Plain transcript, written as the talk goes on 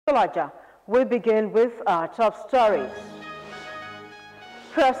Salaja. We begin with our top stories.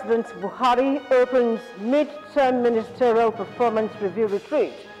 President Buhari opens mid-term ministerial performance review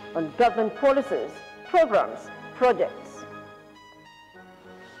retreat on government policies, programs, projects.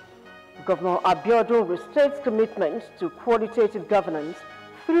 Governor Abeokuta restates commitment to qualitative governance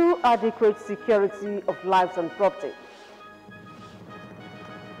through adequate security of lives and property.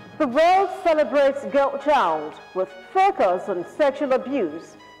 The world celebrates Girl Child with focus on sexual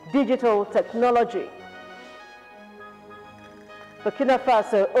abuse, digital technology. Burkina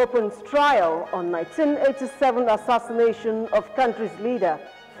Faso opens trial on 1987 assassination of country's leader,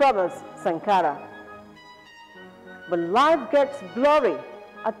 Thomas Sankara. When life gets blurry,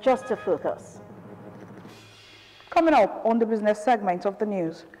 adjust your focus. Coming up on the business segment of the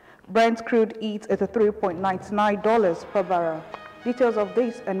news, Brent crude eats at $3.99 per barrel. Details of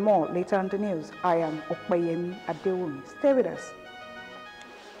this and more later in the news. I am Ogtv. Stay with us.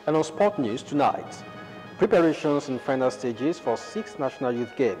 And on sport news tonight, preparations in final stages for 6 National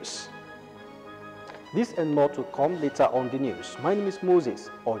Youth Games. This and more to come later on the news. My name is Moses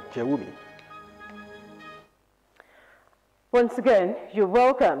Ojewumi. Once again, you're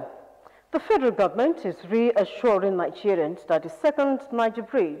welcome. The federal government is reassuring Nigerians that the second Niger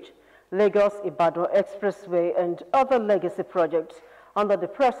Bridge, Lagos-Ibadan Expressway and other legacy projects under the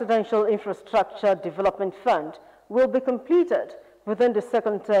Presidential Infrastructure Development Fund will be completed within the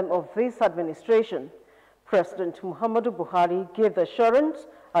second term of this administration. President Muhammadu Buhari gave the assurance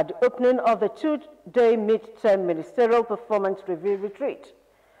at the opening of the 2-day mid-term ministerial performance review retreat.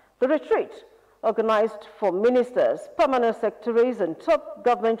 The retreat, organized for ministers, permanent secretaries and top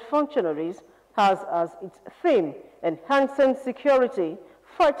government functionaries, has as its theme enhancing security,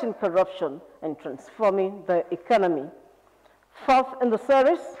 fighting corruption and transforming the economy. Fourth in the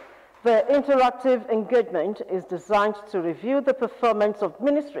series, the interactive engagement is designed to review the performance of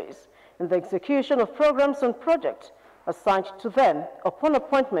ministries in the execution of programs and projects assigned to them upon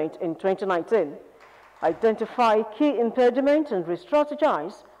appointment in 2019, identify key impediments and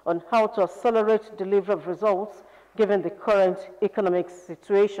re-strategize on how to accelerate delivery of results given the current economic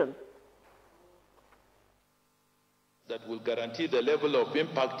situation. That will guarantee the level of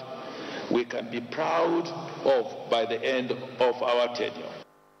impact we can be proud of by the end of our tenure.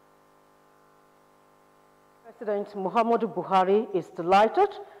 President Muhammadu Buhari is delighted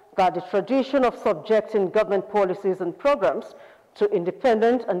that the tradition of subjecting government policies and programs to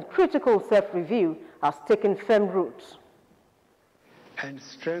independent and critical self-review has taken firm roots. And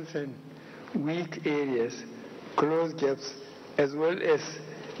strengthen weak areas, close gaps, as well as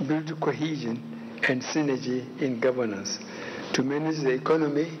build cohesion and synergy in governance to manage the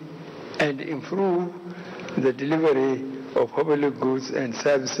economy and improve the delivery of public goods and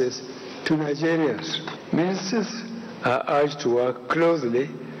services to Nigerians. Ministers are urged to work closely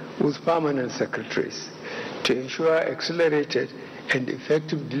with permanent secretaries to ensure accelerated and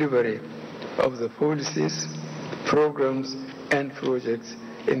effective delivery of the policies, programs, and projects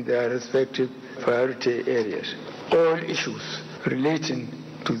in their respective priority areas. All issues relating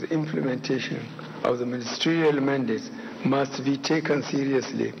to the implementation of the ministerial mandates must be taken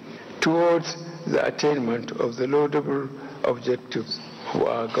seriously towards the attainment of the laudable objectives of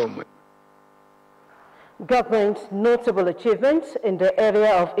our government. Government's notable achievements in the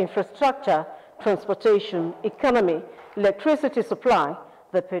area of infrastructure, transportation, economy, electricity supply,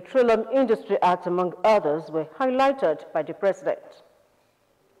 the Petroleum Industry Act, among others, were highlighted by the President.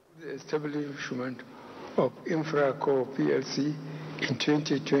 The establishment of Infraco PLC in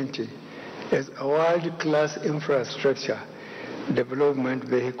 2020 as a world-class infrastructure development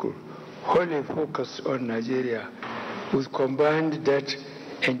vehicle wholly focused on Nigeria with combined debt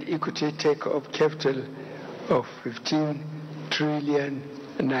and equity take-up capital of 15 trillion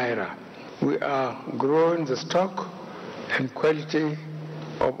naira. We are growing the stock and quality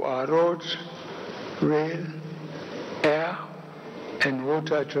of our roads, rail, air, and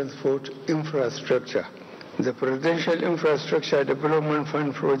water transport infrastructure. The Presidential Infrastructure Development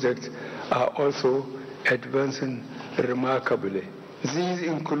Fund projects are also advancing remarkably. These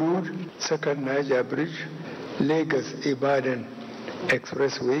include Second Niger Bridge, Lagos-Ibadan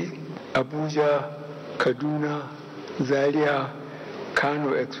Expressway, Abuja-Kaduna,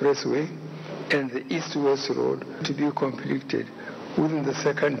 Zaria-Kano Expressway, and the East-West Road to be completed within the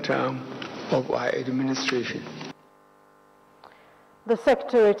second term of our administration. The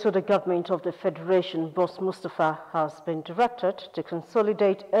Secretary to the Government of the Federation, Boss Mustafa, has been directed to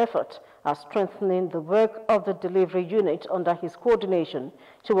consolidate effort at strengthening the work of the delivery unit under his coordination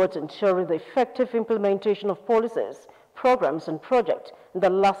towards ensuring the effective implementation of policies, programs, and projects in the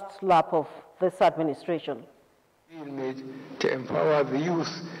last lap of this administration. Made to empower the youth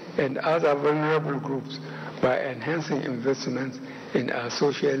and other vulnerable groups by enhancing investments in our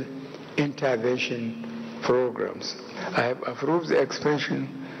social intervention programs. I have approved the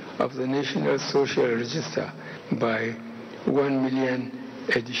expansion of the National Social Register by 1 million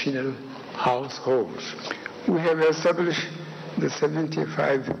additional households. We have established the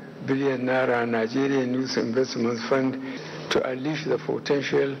 75 billion Naira Nigerian Youth Investment Fund to unleash the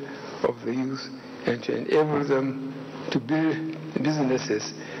potential of the youth and to enable them to build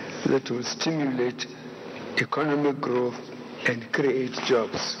businesses that will stimulate economic growth and create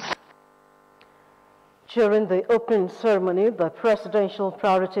jobs. During the opening ceremony, the Presidential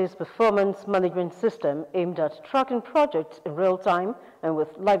Priorities Performance Management System aimed at tracking projects in real time and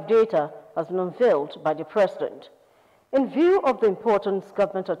with live data has been unveiled by the President. In view of the importance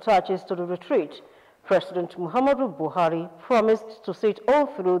government attaches to the retreat, President Muhammadu Buhari promised to sit all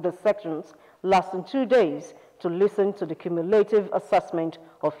through the sections lasting 2 days to listen to the cumulative assessment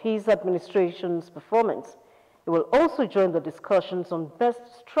of his administration's performance. He will also join the discussions on best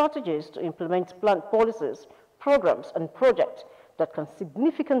strategies to implement planned policies, programs, and projects that can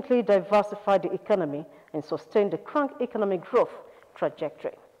significantly diversify the economy and sustain the current economic growth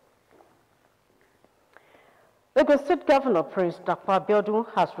trajectory. Lagos State Governor Prince Dr. Abeokuta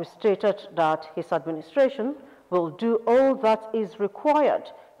has restated that his administration will do all that is required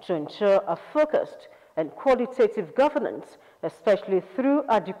to ensure a focused and qualitative governance, especially through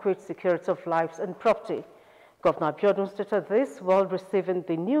adequate security of lives and property. Governor Abeokuta stated this while receiving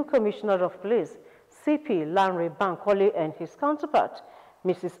the new Commissioner of Police, CP Lanre Bankole, and his counterpart,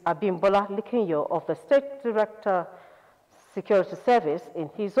 Mrs. Abimbola Likinyo of the State Director Security Service in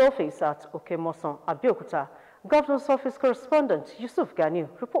his office at Okemosan, Abeokuta. Governor's Office correspondent Yusuf Ganiu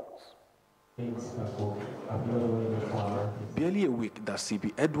reports. Barely a week that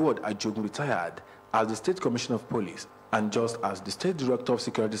CP Edward Ajogun retired as the State Commissioner of Police, and just as the State Director of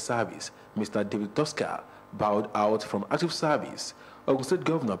Security Service, Mr. David Tosca, bowed out from active service, Ogun State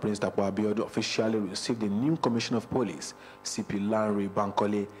Governor Prince Dr. Abeokuta officially received the new Commissioner of Police, CP Lanre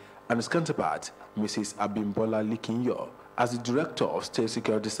Bankole, and his counterpart, Mrs. Abimbola Likinyo, as the Director of State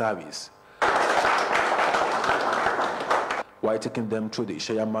Security Service. While taking them through the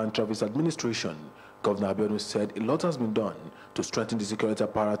Ishaya mantra of his administration, Governor Abeokuta said a lot has been done to strengthen the security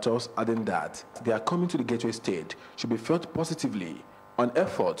apparatus, adding that their coming to the Gateway State should be felt positively on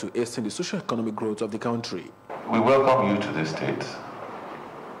effort to hasten the socio-economic growth of the country. We welcome you to the state.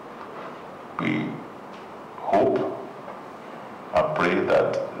 We hope and pray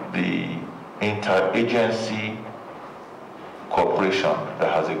that the interagency cooperation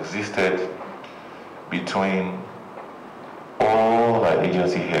that has existed between all our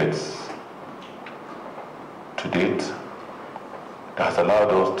agency heads to date, that has allowed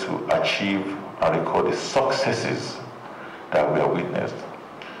us to achieve and record the successes that we have witnessed.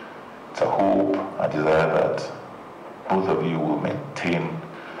 It's a hope and desire that both of you will maintain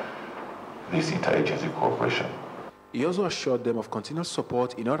this interagency cooperation. He also assured them of continued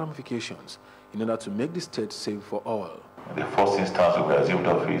support in all ramifications in order to make the state safe for all. In the first instance, we assumed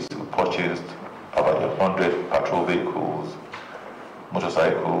office, we purchased about 100 patrol vehicles,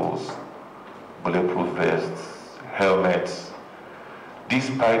 motorcycles, bulletproof vests, helmets,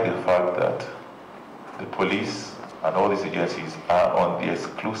 despite the fact that the police and all these agencies are on the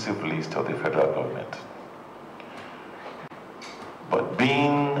exclusive list of the federal government. But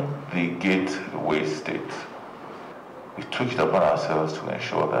being the gateway state, we took it upon ourselves to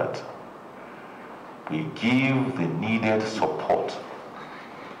ensure that we give the needed support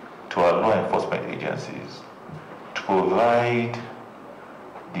to our law enforcement agencies to provide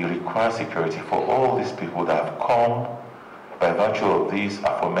the required security for all these people that have come by virtue of these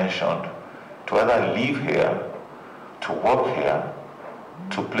aforementioned to either live here, to work here,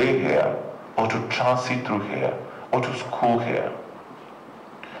 to play here, or to transit through here, or to school here.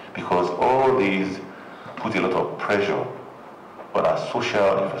 Because all these put a lot of pressure on our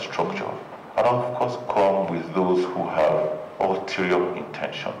social infrastructure, and of course come with those who have ulterior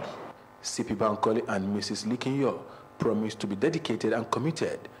intentions. CP Bankole and Mrs. Likinyo promised to be dedicated and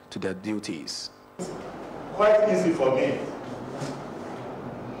committed to their duties. It's quite easy for me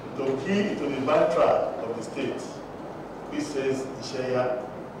to key to the mantra of the state, which says Ishaya.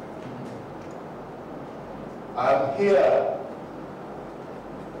 I'm here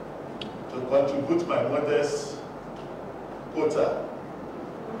to contribute my modest quota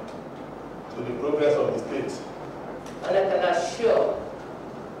to the progress of the state. And I can assure,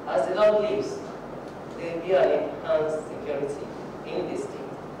 as the Lord lives, there will be an enhanced security in this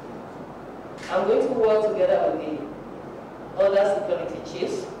state. I'm going to work together with the other security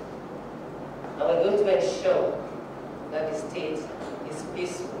chiefs, and we're going to ensure that the state is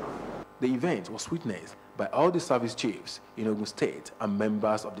peaceful. The event was witnessed by all the service chiefs in Ogun State and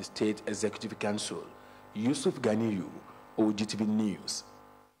members of the State Executive Council. Yusuf Ganiyu, Ogtv News.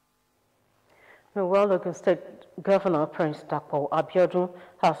 Well, Ogun State Governor Prince Dapo Abiodun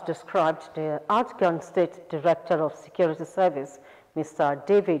has described the outgoing State Director of Security Service, Mr.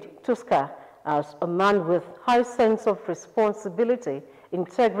 David Tuska, as a man with high sense of responsibility,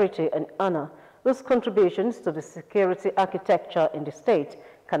 integrity, and honor, whose contributions to the security architecture in the state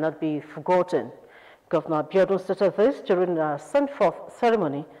cannot be forgotten. Governor Abiodun stated this during a send-forth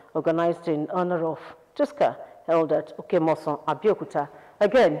ceremony organized in honor of Tuska, held at Okemoson, Abeokuta.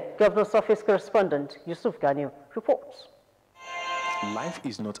 Again, Governor's Office correspondent Yusuf Ganiu reports. Life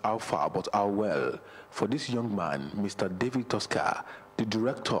is not how far, but how well. For this young man, Mr. David Tuska, the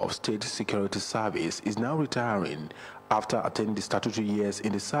Director of State Security Service, is now retiring after attending the statutory years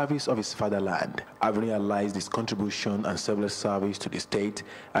in the service of his fatherland. Having realized his contribution and selfless service to the state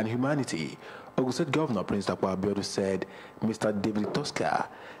and humanity, Ogun State Governor Prince Dapo Abiodun said Mr. David Tuska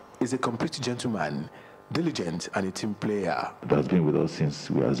is a complete gentleman, diligent and a team player. He has been with us since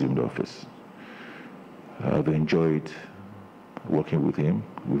we assumed office. I've enjoyed working with him.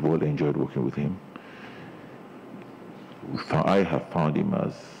 We've all enjoyed working with him. I have found him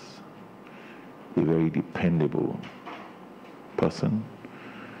as a very dependable person.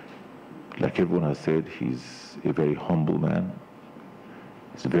 Like everyone has said, he's a very humble man.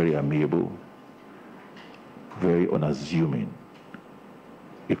 He's very amiable, very unassuming,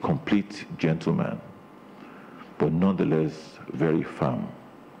 a complete gentleman, but nonetheless very firm.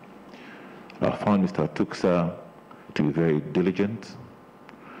 I found Mr. Tuska to be very diligent,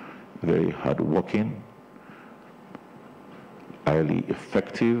 very hardworking, highly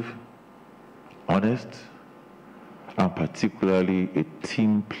effective, honest, and particularly a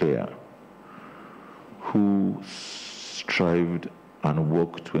team player who strived and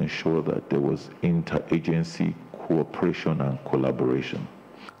worked to ensure that there was interagency cooperation and collaboration.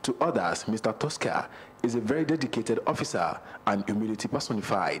 To others, Mr. Tuska is a very dedicated officer and humility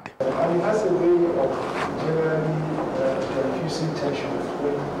personified. And he has a way of generally diffusing tension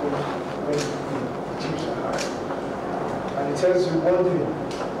when the chiefs are high. And he tells you one thing,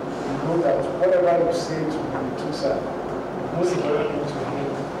 you know that whatever you say to the Tusa, the most important thing to him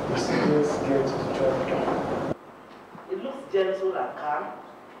is to just get the job done. He looks gentle and calm,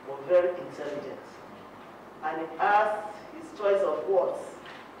 but very intelligent. And he has his choice of words.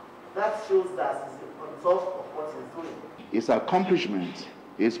 That shows that he's a result of what he's doing. His accomplishments,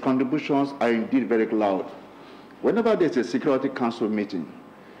 his contributions are indeed very loud. Whenever there's a Security Council meeting,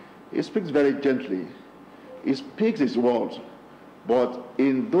 he speaks very gently. He speaks his words, but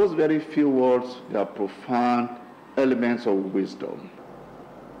in those very few words, there are profound elements of wisdom.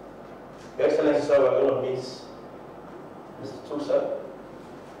 Your Excellency, sir, we're going to miss Mr. Tusa,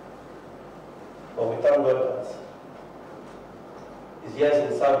 but we thank God that his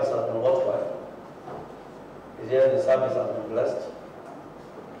years in service have been worthwhile. His years in service have been blessed.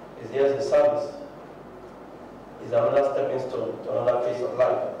 His years in service is another stepping stone to another phase of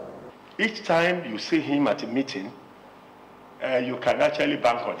life. Each time you see him at a meeting, you can actually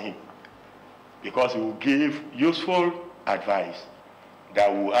bank on him because he will give useful advice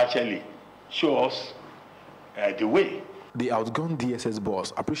that will actually show us the way. The outgone DSS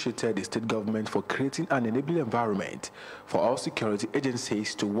boss appreciated the state government for creating an enabling environment for all security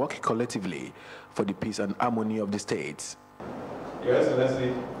agencies to work collectively for the peace and harmony of the states. Your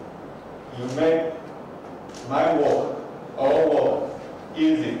Excellency, you make my work, our work,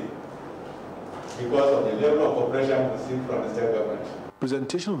 easy because of the level of cooperation we see from the state government.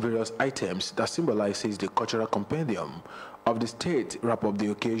 Presentation of various items that symbolizes the cultural compendium of the state wrap up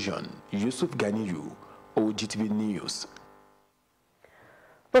the occasion. Yusuf Ganiyu, Ogtv News.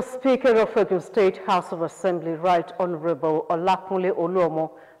 The Speaker of Ogun State House of Assembly, Right Honorable Olakunle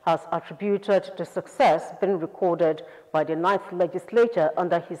Oluomo, has attributed the success being recorded by the 9th Legislature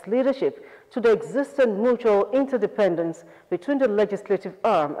under his leadership to the existing mutual interdependence between the legislative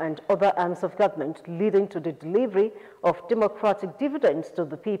arm and other arms of government, leading to the delivery of democratic dividends to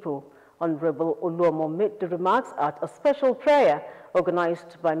the people. Honorable Oluomo made the remarks at a special prayer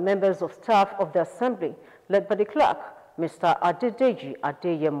organized by members of staff of the Assembly, led by the clerk, Mr. Adedeji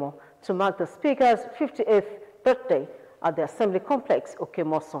Adeyemo, to mark the Speaker's 58th birthday at the Assembly Complex,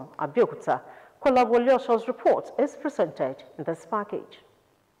 Okemoson, Abeokuta. Kolawole Osho's report is presented in this package.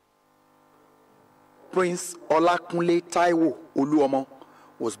 Prince Olakunle Taiwo Oluomo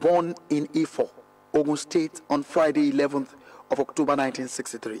was born in Ifo, Ogun State on Friday 11th of October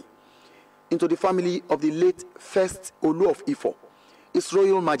 1963. Into the family of the late First Olu of Ifo, His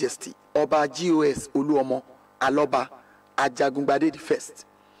Royal Majesty Oba G.O.S. Oluomo Aloba Ajagungbade I.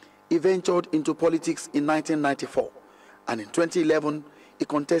 He ventured into politics in 1994, and in 2011, he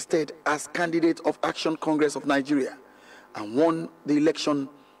contested as candidate of Action Congress of Nigeria and won the election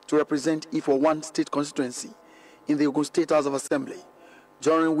to represent Ifo 1 state constituency in the Ogun State House of Assembly,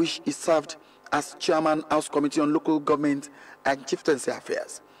 during which he served as Chairman, House Committee on Local Government and Chieftaincy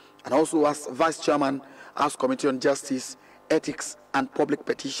Affairs, and also as Vice Chairman, House Committee on Justice, Ethics and Public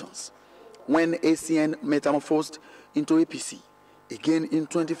Petitions. When ACN metamorphosed into APC, again in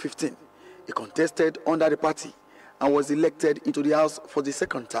 2015, he contested under the party and was elected into the House for the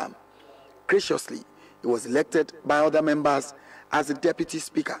second term. Graciously, he was elected by other members as the Deputy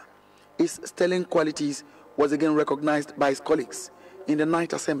Speaker. His sterling qualities was again recognized by his colleagues in the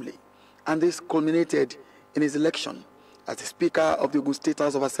Ninth Assembly, and this culminated in his election as the Speaker of the Ogun State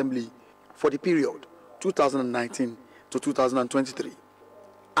House of Assembly for the period 2019 to 2023.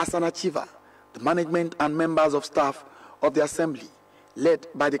 As an achiever, the management and members of staff of the Assembly, led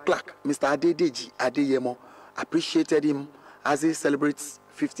by the clerk, Mr. Adedeji Adeyemo, appreciated him as he celebrates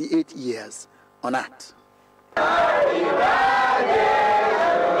 58 years on earth. Happy birthday.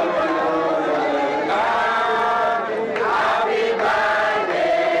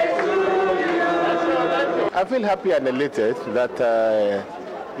 I feel happy and elated that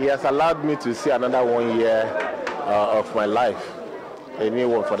he has allowed me to see another 1 year of my life, a new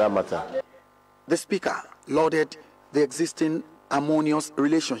one for that matter. The Speaker lauded the existing harmonious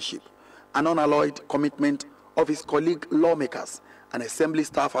relationship and unalloyed commitment of his colleague lawmakers and Assembly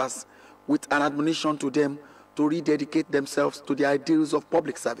staffers, with an admonition to them to rededicate themselves to the ideals of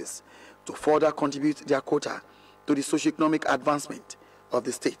public service to further contribute their quota to the socio-economic advancement of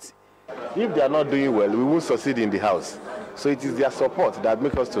the state. If they are not doing well, we won't succeed in the House. So it is their support that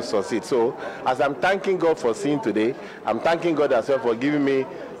makes us to succeed. So as I'm thanking God for seeing today, I'm thanking God as well for giving me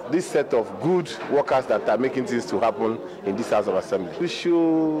this set of good workers that are making things to happen in this House of Assembly. We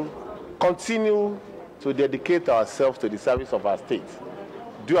should continue to dedicate ourselves to the service of our state,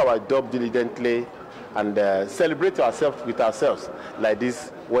 do our job diligently, and celebrate ourselves with ourselves like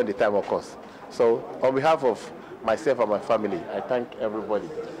this when the time occurs. So on behalf of myself and my family, I thank everybody.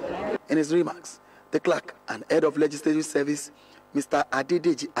 In his remarks, the clerk and head of legislative service, Mr.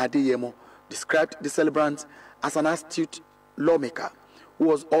 Adedeji Adeyemo, described the celebrant as an astute lawmaker who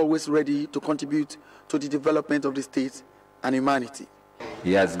was always ready to contribute to the development of the state and humanity.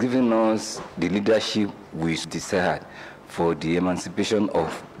 He has given us the leadership we desired for the emancipation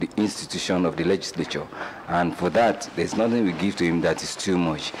of the institution of the legislature, and for that, there's nothing we give to him that is too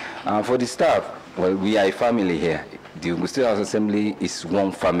much. For the staff, well, we are a family here. The Ogun State House Assembly is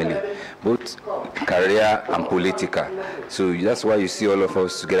one family, both career and political. So that's why you see all of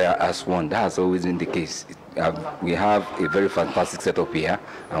us together as one. That has always been the case. We have a very fantastic setup here,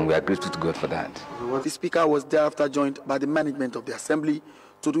 and we are grateful to God for that. The Speaker was thereafter joined by the management of the Assembly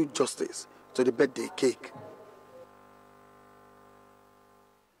to do justice to the birthday cake.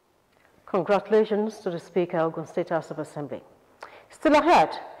 Congratulations to the Speaker of Ogun State House of Assembly. Still ahead,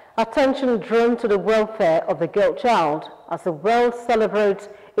 attention drawn to the welfare of the girl child as the world celebrates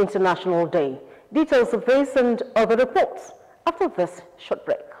International Day. Details of this and other reports after this short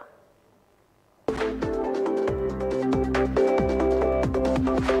break.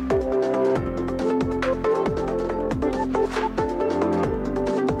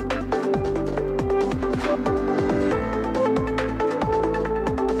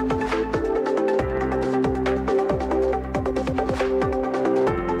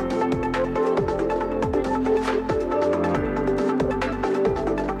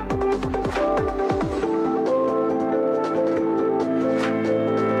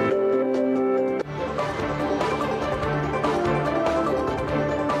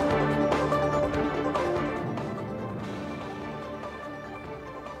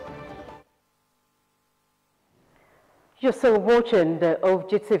 You're still watching the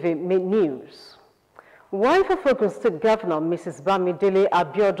Ogtv News. Wife of Ogun State Governor Mrs. Bamidele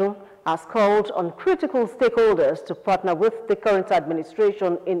Abiodun has called on critical stakeholders to partner with the current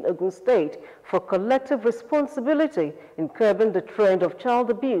administration in Ogun State for collective responsibility in curbing the trend of child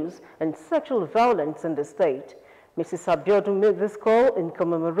abuse and sexual violence in the state. Mrs. Abiodun made this call in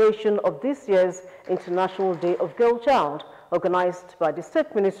commemoration of this year's International Day of Girl Child, organized by the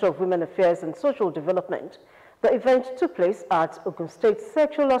State Ministry of Women Affairs and Social Development. The event took place at Ogun State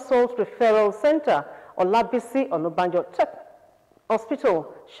Sexual Assault Referral Center, Olabisi Onobanjo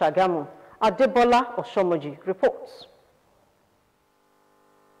Hospital, Shagamu. Adebola Oshomoji reports.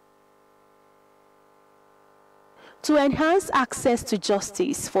 To enhance access to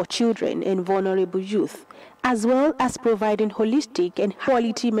justice for children and vulnerable youth, as well as providing holistic and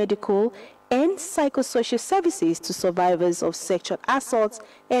quality medical and psychosocial services to survivors of sexual assault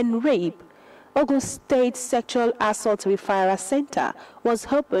and rape. Ogun State Sexual Assault Referral Center was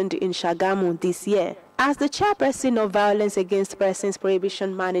opened in Shagamu this year. As the chairperson of Violence Against Persons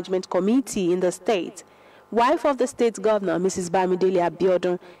Prohibition Management Committee in the state, wife of the state governor, Mrs. Bamidele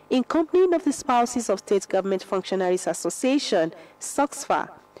Abiodun, in company of the Spouses of State Government Functionaries Association, SOXFA,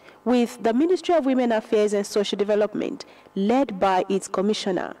 with the Ministry of Women Affairs and Social Development, led by its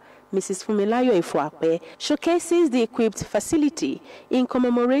commissioner, Mrs. Fumilayo Ifuape, showcases the equipped facility in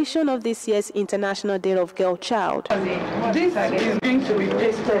commemoration of this year's International Day of Girl Child. This is going to be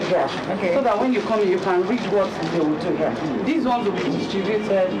pasted here, so that when you come, you can read what they will do here. These ones will be distributed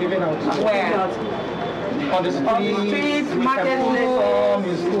where? On the streets, marketplace,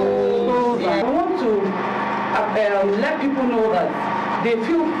 in schools. I want to let people know that they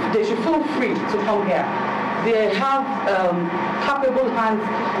should feel free to come here. They have capable hands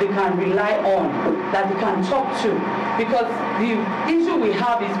they can rely on, that they can talk to. Because the issue we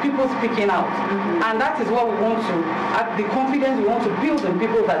have is people speaking out. And that is what we want to, the confidence we want to build in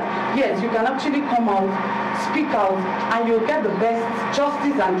people that, yes, you can actually come out, speak out, and you'll get the best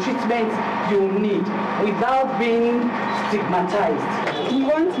justice and treatment you need without being stigmatized. We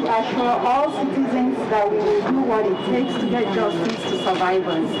want to assure all citizens that we will do what it takes to get justice to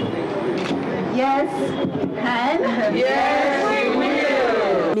survivors. Yes, we can. Yes, we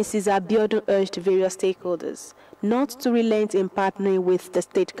will. Mrs. Abiodun urged various stakeholders not to relent in partnering with the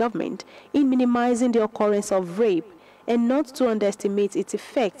state government in minimizing the occurrence of rape and not to underestimate its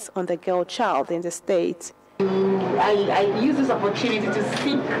effects on the girl child in the state. I use this opportunity to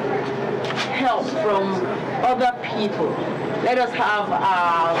seek help from other people. Let us have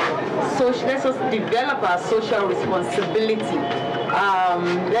let us develop our social responsibility.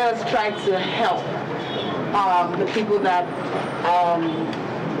 Let us try to help the people that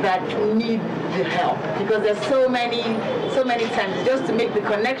need the help, because there's so many times just to make the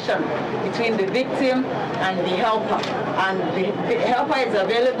connection between the victim and the helper, and the helper is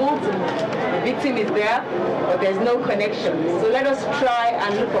available, the victim is there, but there's no connection. So let us try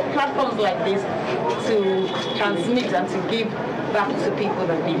and look for platforms like this to transmit and to give back to people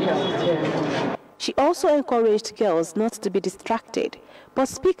that need help. Yeah. She also encouraged girls not to be distracted, but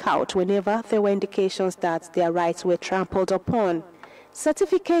speak out whenever there were indications that their rights were trampled upon.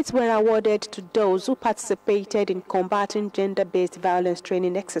 Certificates were awarded to those who participated in combating gender-based violence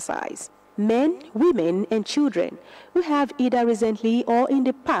training exercise. Men, women, and children who have either recently or in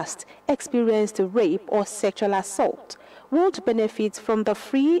the past experienced rape or sexual assault would benefit from the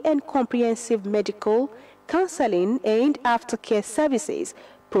free and comprehensive medical, counseling, and aftercare services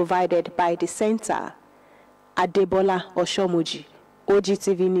provided by the center. Adebola Oshomuji,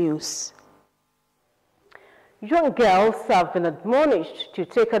 Ogtv News. Young girls have been admonished to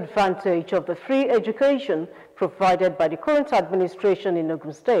take advantage of the free education provided by the current administration in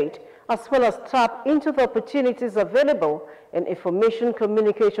Ogun State, as well as tap into the opportunities available in information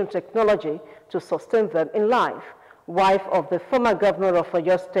communication technology to sustain them in life. Wife of the former governor of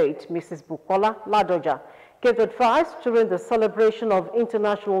Oyo State, Mrs. Bukola Ladoja, gave advice during the celebration of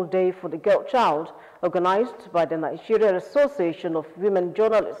International Day for the Girl Child, organized by the Nigeria Association of Women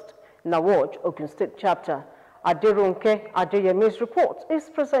Journalists, NAWOJ, Ogun State Chapter. Aderunke Adeyemi's report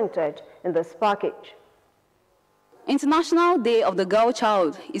is presented in this package. International Day of the Girl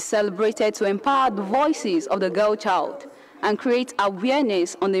Child is celebrated to empower the voices of the girl child and create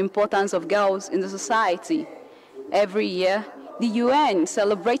awareness on the importance of girls in the society. Every year, the UN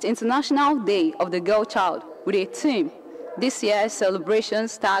celebrates International Day of the Girl Child with a theme. This year's celebration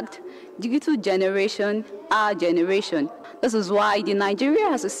tagged Digital Generation, Our Generation. This is why the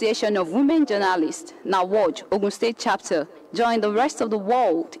Nigeria Association of Women Journalists, NAWOJ, Ogun State Chapter, joined the rest of the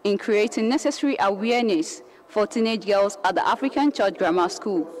world in creating necessary awareness for teenage girls at the African Church Grammar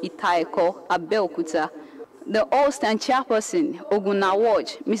School, Itaeko, Abeokuta. The host and chairperson, Ogun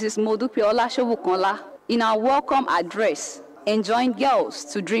NAWOJ, Mrs. Modupe Olashobukanla, in our welcome address, enjoined girls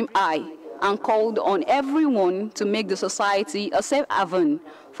to dream high and called on everyone to make the society a safe haven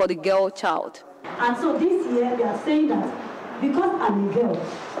for the girl child. And so this year we are saying that because I'm a girl,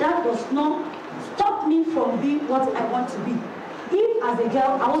 that does not stop me from being what I want to be. If as a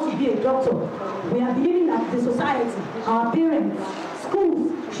girl I want to be a doctor, we are believing that the society, our parents,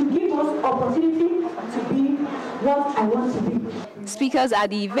 schools should give us opportunity to be what I want to be. Speakers at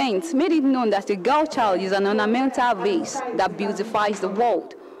the event made it known that the girl child is an ornamental vase that beautifies the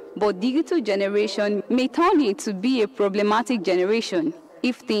world, but digital generation may turn it to be a problematic generation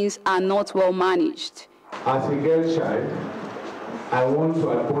if things are not well managed. As a girl child, I want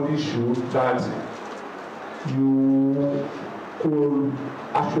to admonish you that you could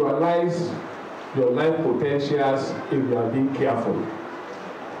actualize your life potentials if you are being careful.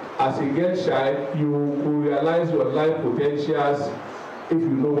 As a girl child, you will realize your life potentials if you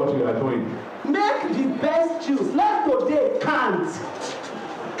know what you are doing. Make the best choice. Let today count.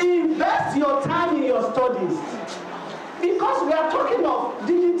 Invest your time in your studies. Because we are talking of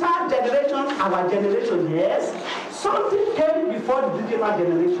digital generation, our generation, yes. Something came before the digital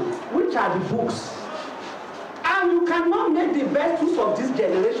generation, which are the books. And you cannot make the best use of this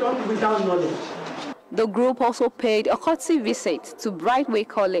generation without knowledge. The group also paid a courtesy visit to Brightway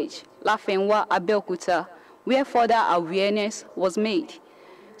College, Lafenwa, Abeokuta, where further awareness was made.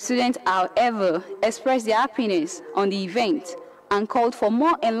 Students, however, expressed their happiness on the event and called for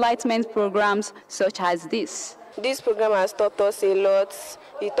more enlightenment programs such as this. This program has taught us a lot.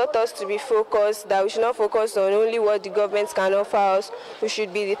 It taught us to be focused, that we should not focus on only what the government can offer us. We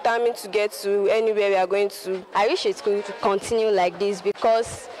should be determined to get to anywhere we are going to. I wish it's going to continue like this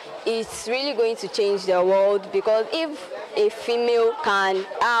because it's really going to change the world, because if a female can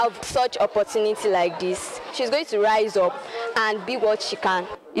have such opportunity like this, she's going to rise up and be what she can.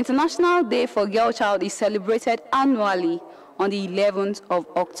 International Day for Girl Child is celebrated annually on the 11th of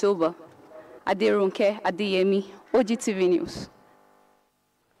October. Aderonke Adeyemi, Ogtv News.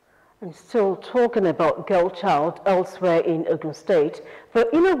 And still talking about girl child elsewhere in Ogun State, the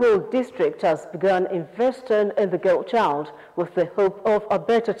Inner Wheel District has begun investing in the girl child with the hope of a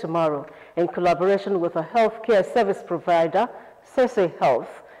better tomorrow. In collaboration with a healthcare service provider, Sese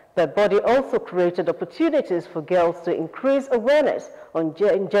Health, the body also created opportunities for girls to increase awareness on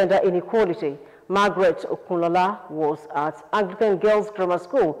gender inequality. Margaret Okunlola was at Anglican Girls Grammar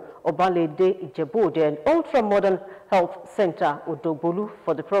School, Obalede Ijebu, and ultra-modern health center, Odogbolu,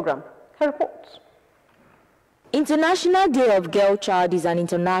 for the program. Her report. International Day of Girl Child is an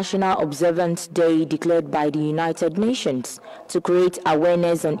international observance day declared by the United Nations to create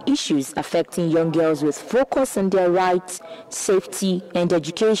awareness on issues affecting young girls with focus on their rights, safety, and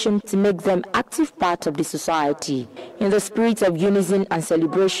education to make them active part of the society. In the spirit of unison and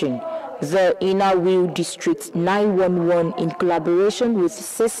celebration, the Inner Wheel District 911, in collaboration with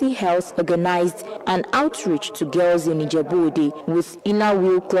Sese Health, organized an outreach to girls in Ijebu-Ode with Inner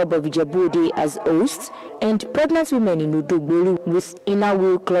Wheel Club of Ijebu-Ode as host and pregnant women in Odogbolu with Inner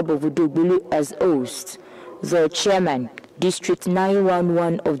Wheel Club of Odogbolu as host. The chairman, District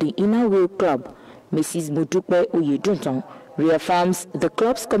 911 of the Inner Wheel Club, Mrs. Modupe Oyedunton, reaffirms the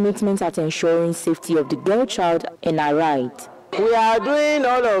club's commitment at ensuring safety of the girl child and her rights. We are doing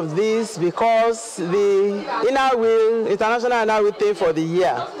all of this because the Inner Wheel, International Inner Wheel theme for the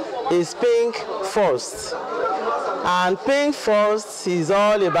year is Pink First. And Pink First is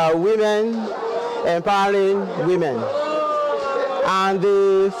all about women, empowering women. And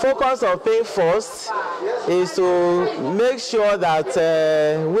the focus of Pink First is to make sure that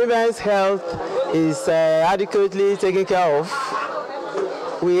women's health is adequately taken care of.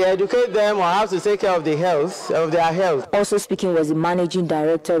 We educate them on how to take care of their health. Also speaking was the managing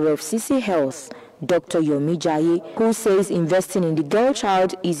director of Sese Health, Dr. Yomi Jaye, who says investing in the girl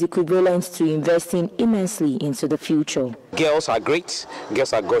child is equivalent to investing immensely into the future. Girls are great,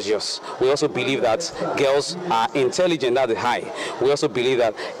 girls are gorgeous. We also believe that girls are intelligent at the high. We also believe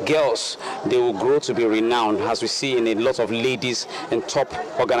that girls, they will grow to be renowned, as we see in a lot of ladies in top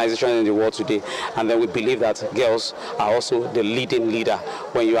organizations in the world today. And then we believe that girls are also the leading leader.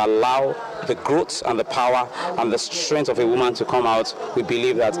 When you allow the growth and the power and the strength of a woman to come out, we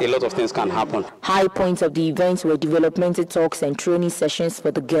believe that a lot of things can happen. High points of the event were developmental talks and training sessions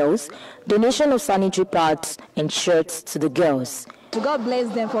for the girls, donation of sanitary pads and shirts to the girls. God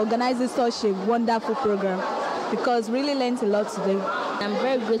bless them for organizing such a wonderful program, because really learned a lot today. I'm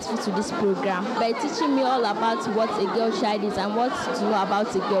very grateful to this program by teaching me all about what a girl child is and what to know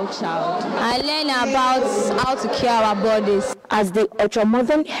about a girl child. I learned about how to care our bodies. As the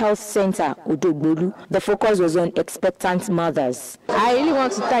Ultramodern Health Center, Odogbolu, the focus was on expectant mothers. I really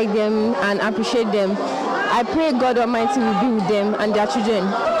want to thank them and appreciate them. I pray God Almighty will be with them and their children.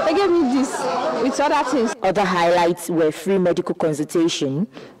 They gave me this with other things. Other highlights were free medical consultation,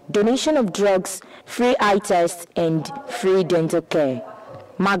 donation of drugs, free eye tests, and free dental care.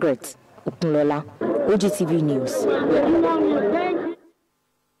 Margaret Okunlola, Ogtv News.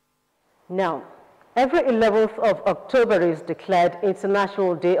 Now, every 11th of October is declared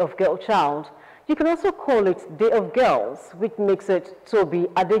International Day of Girl Child. You can also call it Day of Girls, which makes it Toby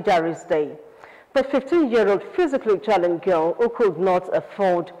Adejari's Day. The 15-year-old physically challenged girl who could not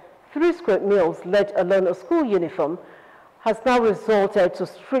afford 3 square meals, let alone a school uniform, has now resorted to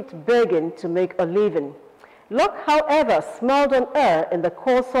street begging to make a living. Luck, however, smiled on her in the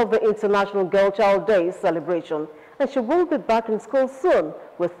course of the International Girl Child Day celebration, and she will be back in school soon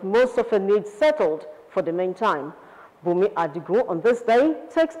with most of her needs settled for the meantime. Bumi Adigun on this day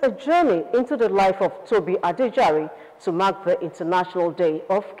takes a journey into the life of Tobi Adejari to mark the International Day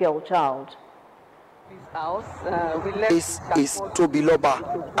of Girl Child. This is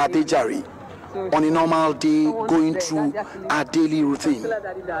Tobiloba Adejari. On a normal day, going through our daily routine,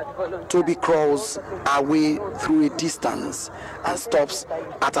 Tobi crawls her way through a distance and stops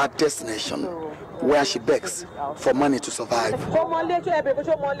at her destination, where she begs for money to survive.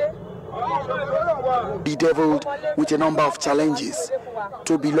 Bedeviled with a number of challenges,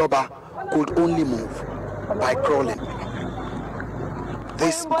 Tobiloba could only move by crawling.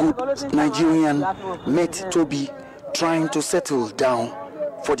 This good Nigerian met Tobi trying to settle down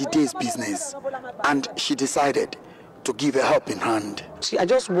for the day's business, and she decided to give a helping hand. I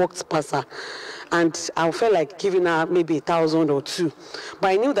just walked past her and I felt like giving her maybe 1,000 or 2. But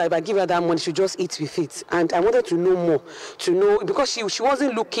I knew that if I give her that money, she'd just eat with it. And I wanted to know more, because she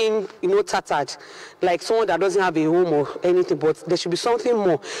wasn't looking, tattered, like someone that doesn't have a home or anything, but there should be something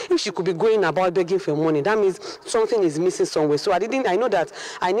more. If she could be going about begging for money, that means something is missing somewhere. So I knew that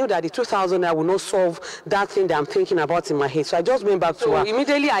the 2,000 I would not solve that thing that I'm thinking about in my head. So I just went back to her.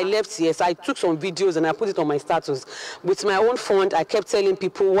 Immediately I left, yes, I took some videos and I put it on my status. With my own fund, I kept telling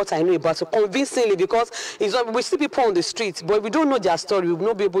people what I know about her, convincingly, because we see people on the streets, but we don't know their story, we will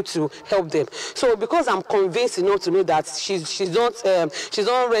not be able to help them. So because I'm convinced enough to know that she's not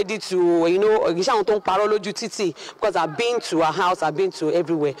ready to, because I've been to her house, I've been to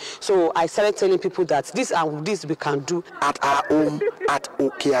everywhere. So I started telling people that this we can do. At our home at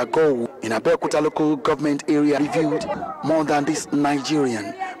Okeago in Abeokuta local government area, reviewed more than this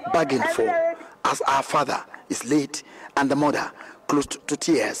Nigerian bargained for, as our father is late and the mother close to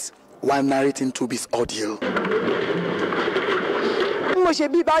tears while narrating Tobi's ordeal. There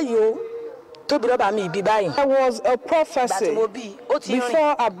was a prophecy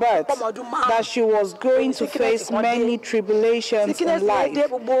before her birth that she was going to face many tribulations in life,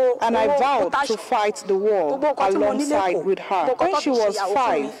 and I vowed to fight the war alongside with her. When she was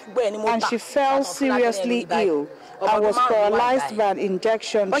 5 and she fell seriously ill and was paralyzed by an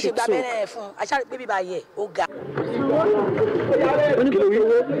injection she took.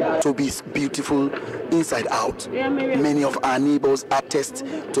 Tobi's beautiful inside out. Many of our neighbors attest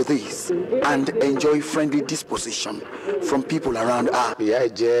to this and enjoy friendly disposition from people around her.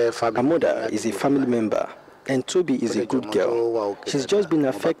 Her mother is a family member, and Tobi is a good girl. She's just been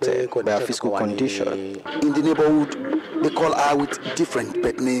affected by her physical condition. In the neighborhood, they call her with different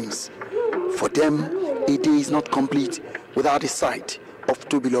pet names. For them, a day is not complete without a sight of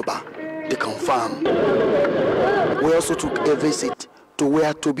Tobiloba, they confirm. We also took a visit to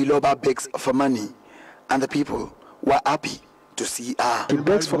where Tobiloba begs for money, and the people were happy to see her. She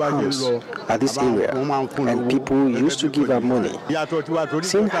begs for house at this area, and people used to give her money.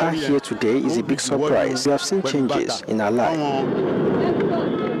 Seeing her here today is a big surprise. We have seen changes in her life.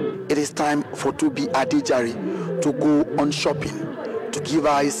 It is time for Tobi Adejari to go on shopping to give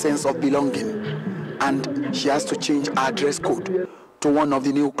her a sense of belonging, and she has to change her dress code to one of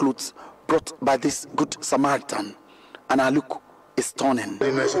the new clothes brought by this good Samaritan, and her look is stunning.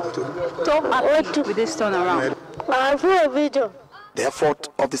 With this turn around. The effort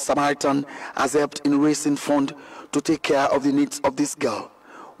of the Samaritan has helped in raising funds to take care of the needs of this girl,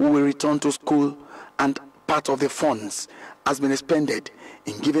 who will return to school, and part of the funds has been expended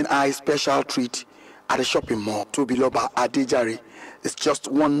in giving her a special treat at the shopping mall. Tobiloba Adejari is just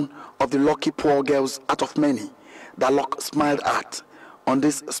one of the lucky poor girls out of many that luck smiled at on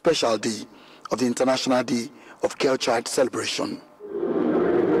this special day of the International Day of Girl Child celebration.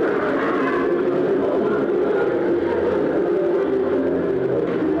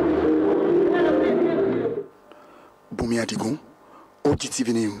 Bumi Adigun,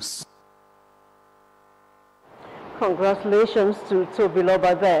 Ogtv News. Congratulations to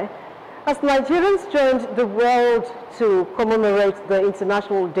Tobiloba there. As Nigerians joined the world to commemorate the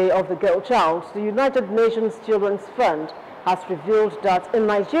International Day of the Girl Child, the United Nations Children's Fund has revealed that in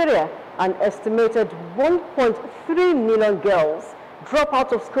Nigeria, an estimated 1.3 million girls drop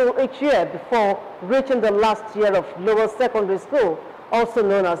out of school each year before reaching the last year of lower secondary school, also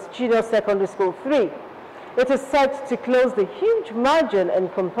known as Junior Secondary School 3. It is set to close the huge margin in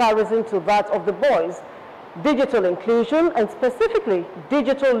comparison to that of the boys. Digital inclusion, and specifically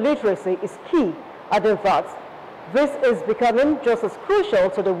digital literacy, is key, adding that this is becoming just as crucial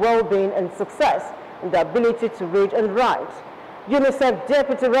to the well-being and success in the ability to read and write. UNICEF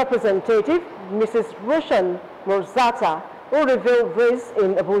Deputy Representative Mrs. Roshan Rosata, who revealed this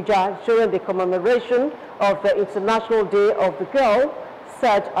in Abuja during the commemoration of the International Day of the Girl,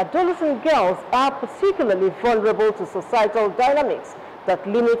 said adolescent girls are particularly vulnerable to societal dynamics that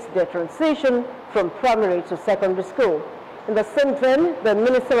limit their transition from primary to secondary school. In the same vein, the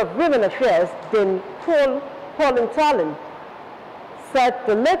Minister of Women Affairs, Dame Pauline Talon, said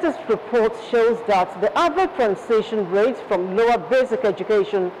the latest report shows that the average transition rate from lower basic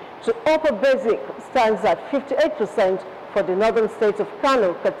education to upper basic stands at 58% for the northern states of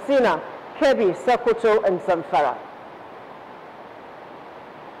Kano, Katsina, Kebbi, Sokoto, and Zamfara.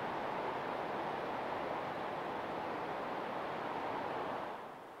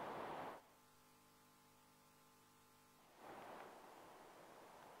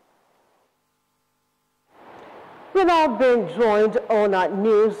 We're now being joined on our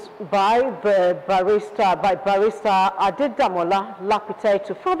news by barrister Adedamola Lakute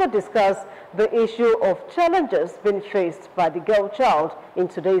to further discuss the issue of challenges being faced by the girl child in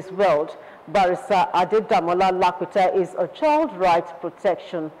today's world. Barrister Adedamola Lakute is a child rights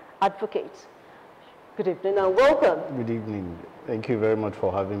protection advocate. Good evening and welcome. Good evening. Thank you very much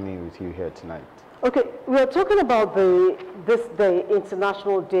for having me with you here tonight. Okay, we are talking about this day,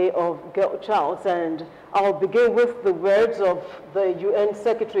 International Day of Girl Child, and I'll begin with the words of the UN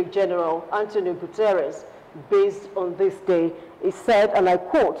Secretary General, Antonio Guterres, based on this day. He said, and I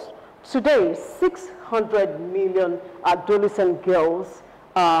quote, "Today, 600 million adolescent girls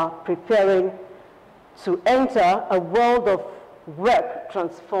are preparing to enter a world of work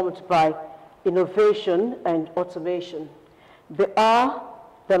transformed by innovation and automation. They are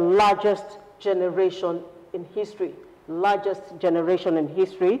the largest generation in history,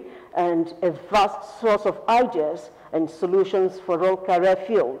 and a vast source of ideas and solutions for all career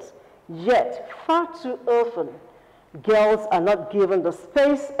fields. Yet, far too often, girls are not given the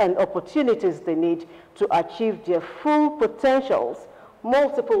space and opportunities they need to achieve their full potentials.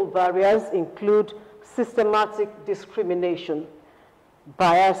 Multiple barriers include systematic discrimination,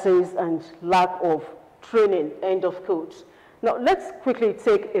 biases, and lack of training," end of quote. Now, let's quickly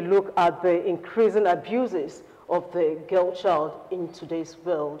take a look at the increasing abuses of the girl child in today's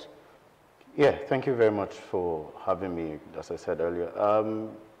world. Yeah, thank you very much for having me, as I said earlier.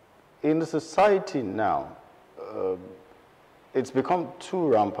 In the society now, it's become too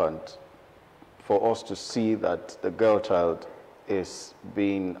rampant for us to see that the girl child is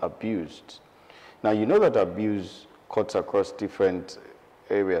being abused. Now, you know that abuse cuts across different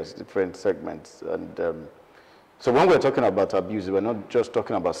areas, different segments, and so when we're talking about abuse, we're not just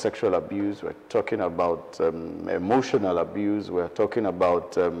talking about sexual abuse, we're talking about emotional abuse, we're talking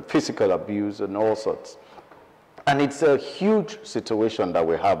about physical abuse and all sorts. And it's a huge situation that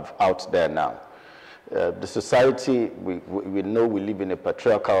we have out there now. The society, we know we live in a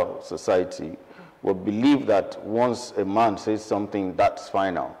patriarchal society. We believe that once a man says something, that's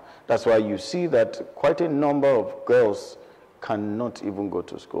final. That's why you see that quite a number of girls cannot even go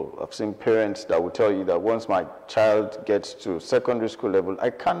to school. I've seen parents that will tell you that once my child gets to secondary school level, I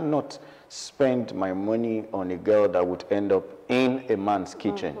cannot spend my money on a girl that would end up in a man's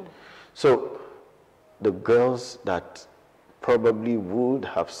kitchen. So the girls that probably would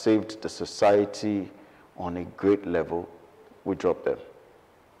have saved the society on a great level, we drop them.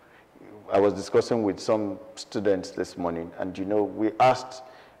 I was discussing with some students this morning, and you know, we asked,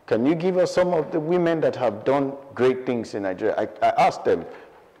 can you give us some of the women that have done great things in Nigeria? I asked them,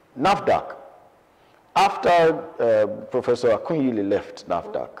 NAFDAC, after Professor Akunyili left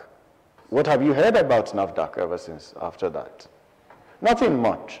NAFDAC, what have you heard about NAFDAC ever since after that? Nothing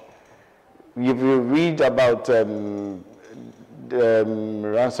much. If you read about Ransom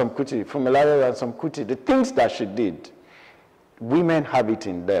Kuti, Fumilayo Ransom Kuti, the things that she did, women have it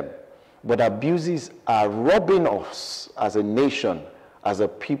in them. But abuses are robbing us as a nation, as a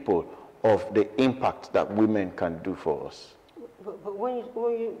people, of the impact that women can do for us. But when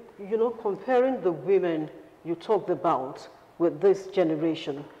you comparing the women you talked about with this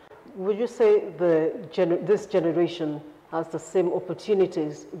generation, would you say this generation has the same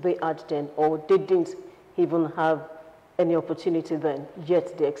opportunities they had then, or they didn't even have any opportunity then,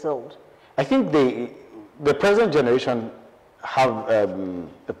 yet they excelled? I think the present generation have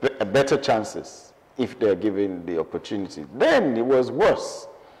better chances if they're given the opportunity. Then it was worse.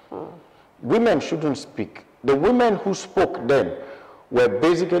 Women shouldn't speak. The women who spoke then were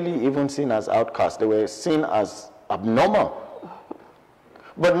basically even seen as outcasts. They were seen as abnormal.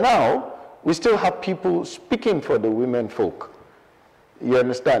 But now, we still have people speaking for the women folk. You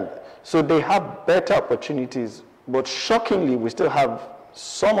understand? So they have better opportunities, but shockingly, we still have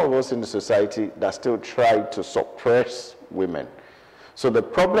some of us in the society that still try to suppress women. So the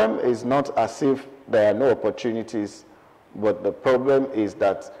problem is not as if there are no opportunities, but the problem is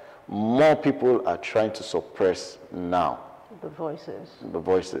that more people are trying to suppress now. The voices. The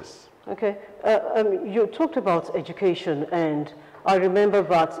voices. Okay. You talked about education, and I remember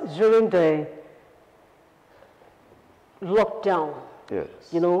that during the lockdown, yes,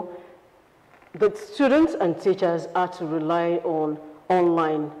 you know, the students and teachers had to rely on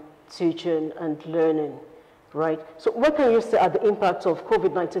online teaching and learning, right? So what can you say are the impacts of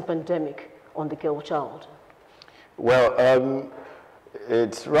COVID-19 pandemic on the girl child? Well,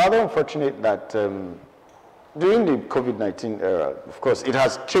 it's rather unfortunate that during the COVID-19 era, of course, it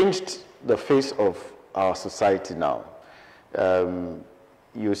has changed the face of our society now.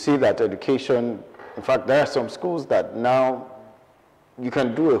 You see that education, in fact, there are some schools that now you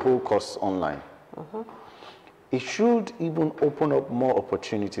can do a whole course online. It should even open up more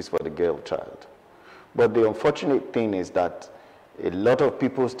opportunities for the girl child. But the unfortunate thing is that a lot of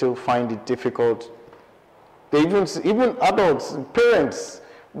people still find it difficult. They even adults, parents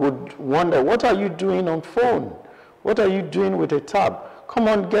would wonder, what are you doing on phone? What are you doing with a tab? Come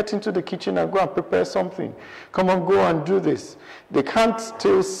on, get into the kitchen and go and prepare something. Come on, go and do this. They can't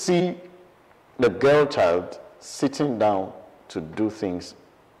still see the girl child sitting down to do things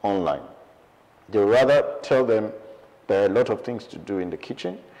online. They rather tell them there are a lot of things to do in the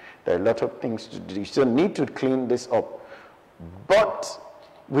kitchen. There are a lot of things to do. You still need to clean this up. But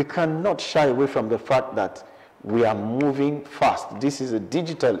we cannot shy away from the fact that we are moving fast. This is a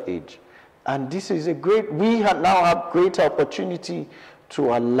digital age. And this is a great, we now have great opportunity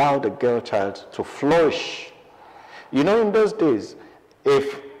to allow the girl child to flourish. You know, in those days,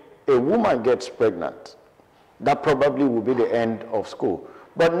 if a woman gets pregnant, that probably will be the end of school.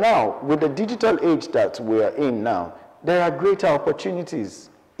 But now, with the digital age that we are in now, there are greater opportunities.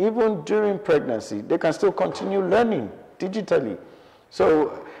 Even during pregnancy, they can still continue learning digitally.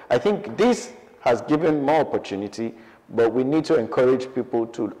 So I think this has given more opportunity, but we need to encourage people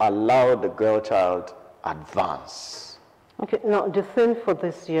to allow the girl child advance. Okay, now the theme for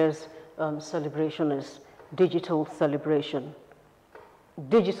this year's celebration is digital celebration.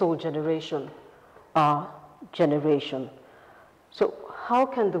 Digital generation, our generation. So how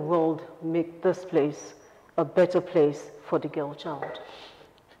can the world make this place a better place for the girl child?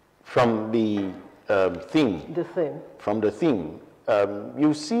 From the theme. The theme. From the theme,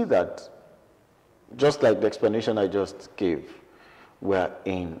 you see that, just like the explanation I just gave, we're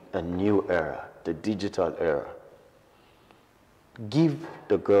in a new era, the digital era. Give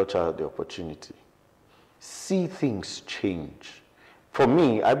the girl child the opportunity. See things change. For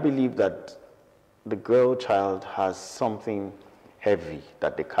me, I believe that the girl child has something heavy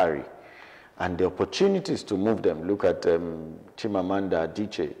that they carry, and the opportunities to move them. Look at Chimamanda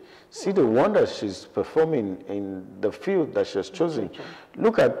Adichie. See the wonders she's performing in the field that she has chosen.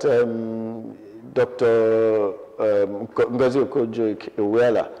 Look at Dr. Ngozi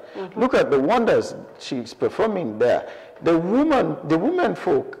Okonjo-Iweala. Look at the wonders she's performing there. The women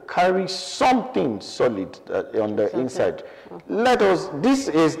folk carry something solid on the inside. Let us, this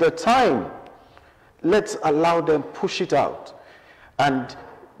is the time. Let's allow them push it out. And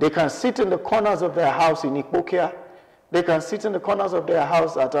they can sit in the corners of their house in Ikpokia. They can sit in the corners of their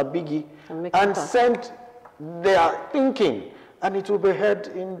house at Abigi and send their thinking. And it will be heard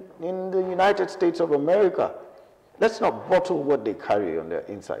in the United States of America. Let's not bottle what they carry on their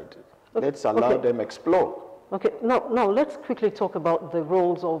inside. Okay. Let's allow them explore. Okay, now let's quickly talk about the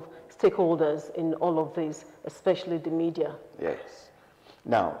roles of stakeholders in all of this, especially the media. Yes.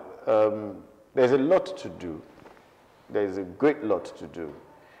 Now, there's a lot to do. There's a great lot to do.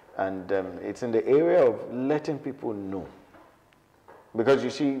 And it's in the area of letting people know. Because you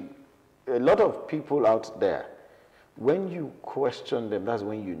see, a lot of people out there, when you question them, that's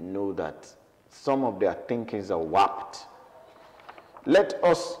when you know that some of their thinkings are warped. Let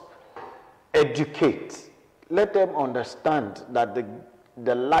us educate. Let them understand that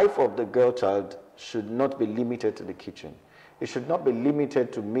the life of the girl child should not be limited to the kitchen. It should not be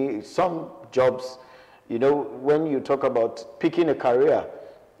limited to me. Some jobs, you know, when you talk about picking a career,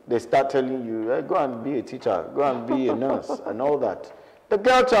 they start telling you, hey, go and be a teacher, go and be a nurse, and all that. The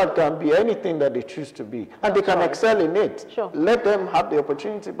girl child can be anything that they choose to be, and they can excel in it. Sure. Let them have the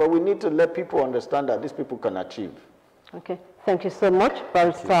opportunity, but we need to let people understand that these people can achieve. Okay, thank you so much.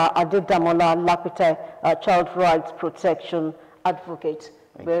 Barrister Adedamola Lakpite, Child Rights Protection Advocate.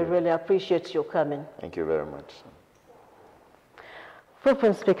 We really appreciate your coming. Thank you very much. We've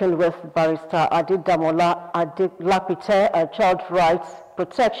been speaking with Barrister Adedamola Lakpite, a Child Rights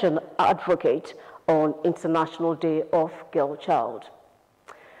Protection Advocate, on International Day of Girl Child.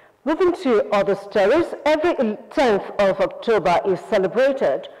 Moving to other stories, every 10th of October is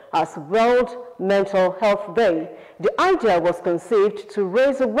celebrated as World Mental Health Day. The idea was conceived to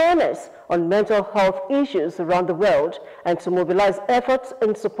raise awareness on mental health issues around the world and to mobilize efforts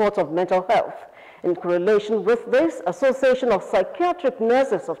in support of mental health. In correlation with this, Association of Psychiatric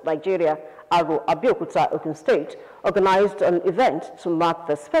Nurses of Nigeria, Abeokuta, Ogun State, organized an event to mark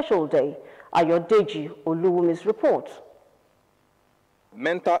the special day. Ayodeji Oluwumi's report.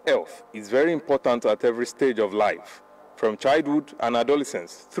 Mental health is very important at every stage of life, from childhood and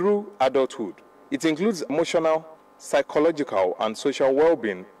adolescence through adulthood. It includes emotional, psychological, and social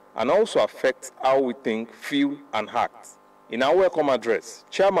well-being, and also affects how we think, feel, and act. In our welcome address,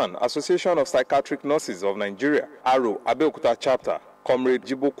 Chairman, Association of Psychiatric Nurses of Nigeria, Abeokuta Chapter, Comrade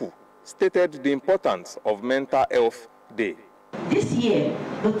Jiboku, stated the importance of Mental Health Day. This year,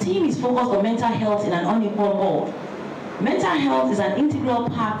 the theme is focused on mental health in an unequal world. Mental health is an integral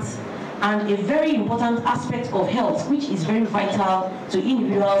part and a very important aspect of health, which is very vital to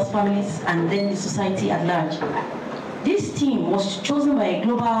individuals, families, and then the society at large. This theme was chosen by a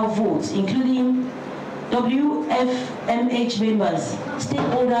global vote, including WFMH members,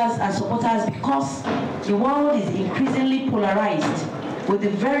 stakeholders, and supporters, because the world is increasingly polarized, with the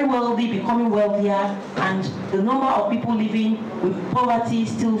very wealthy becoming wealthier and the number of people living with poverty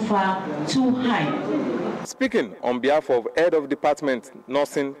still far too high. Speaking on behalf of Head of Department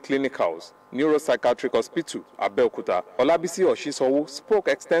Nursing Clinicals, Neuropsychiatric Hospital, Abeokuta, Olabisi Oshisowo spoke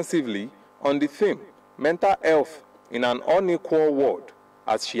extensively on the theme, Mental Health in an Unequal World,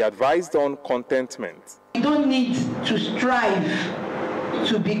 as she advised on contentment. We don't need to strive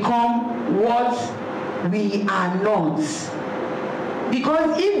to become what we are not.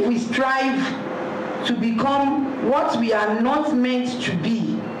 Because if we strive to become what we are not meant to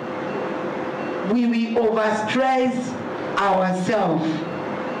be, we will overstress ourselves.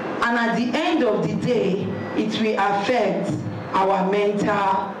 And at the end of the day, it will affect our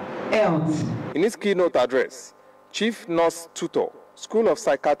mental health. In his keynote address, Chief Nurse Tutor, School of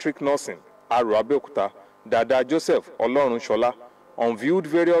Psychiatric Nursing, Abeokuta, Dada Joseph Olorunshola, unveiled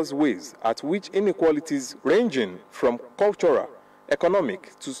various ways at which inequalities ranging from cultural,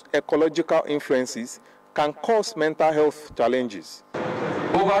 economic to ecological influences can cause mental health challenges.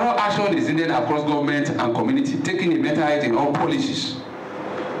 Overall action is needed across government and community, taking a mental health in all policies.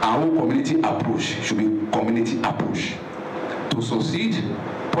 Our whole community approach should be community approach. To succeed,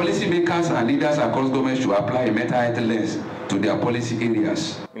 policymakers and leaders across government should apply a mental health lens to their policy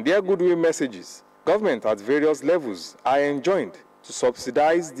areas. In their goodwill messages, government at various levels are enjoined to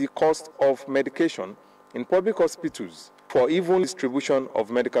subsidize the cost of medication in public hospitals for even distribution of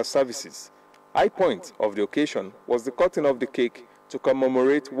medical services. High point of the occasion was the cutting of the cake to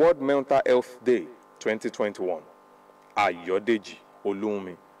commemorate World Mental Health Day 2021. Ayodeji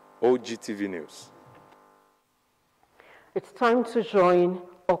Oluwumi, Ogtv News. It's time to join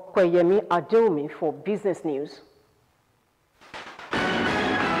Okweyemi Adeomi for business news.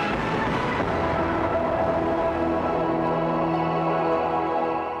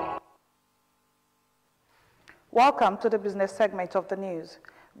 Welcome to the business segment of the news.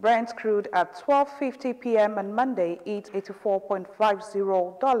 Brent crude at 12:50 p.m. on Monday hit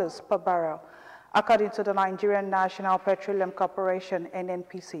 $84.50 per barrel, according to the Nigerian National Petroleum Corporation,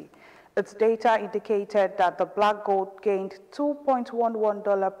 NNPC. Its data indicated that the black gold gained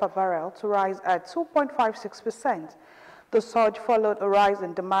 $2.11 per barrel to rise at 2.56%. The surge followed a rise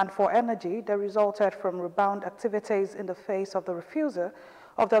in demand for energy that resulted from rebound activities in the face of the refusal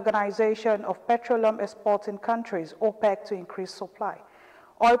of the Organization of Petroleum Exporting Countries, OPEC, to increase supply.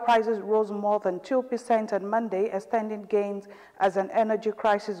 Oil prices rose more than 2% on Monday, extending gains as an energy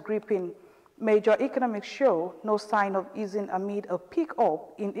crisis gripping major economic show no sign of easing amid a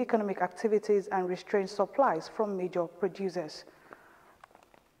pick-up in economic activities and restrained supplies from major producers.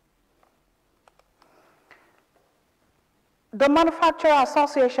 The Manufacturer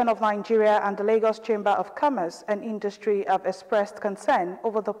Association of Nigeria and the Lagos Chamber of Commerce and Industry have expressed concern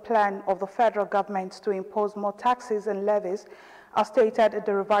over the plan of the federal government to impose more taxes and levies as stated in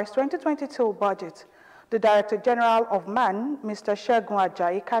the revised 2022 budget. The Director General of MAN, Mr. Segun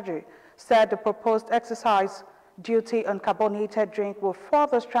Ajayi Kadri, said the proposed exercise duty on carbonated drink will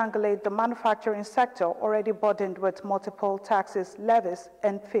further strangulate the manufacturing sector already burdened with multiple taxes, levies,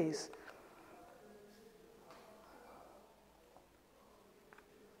 and fees.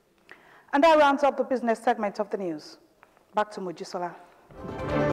 And that rounds up the business segment of the news. Back to Mujisola.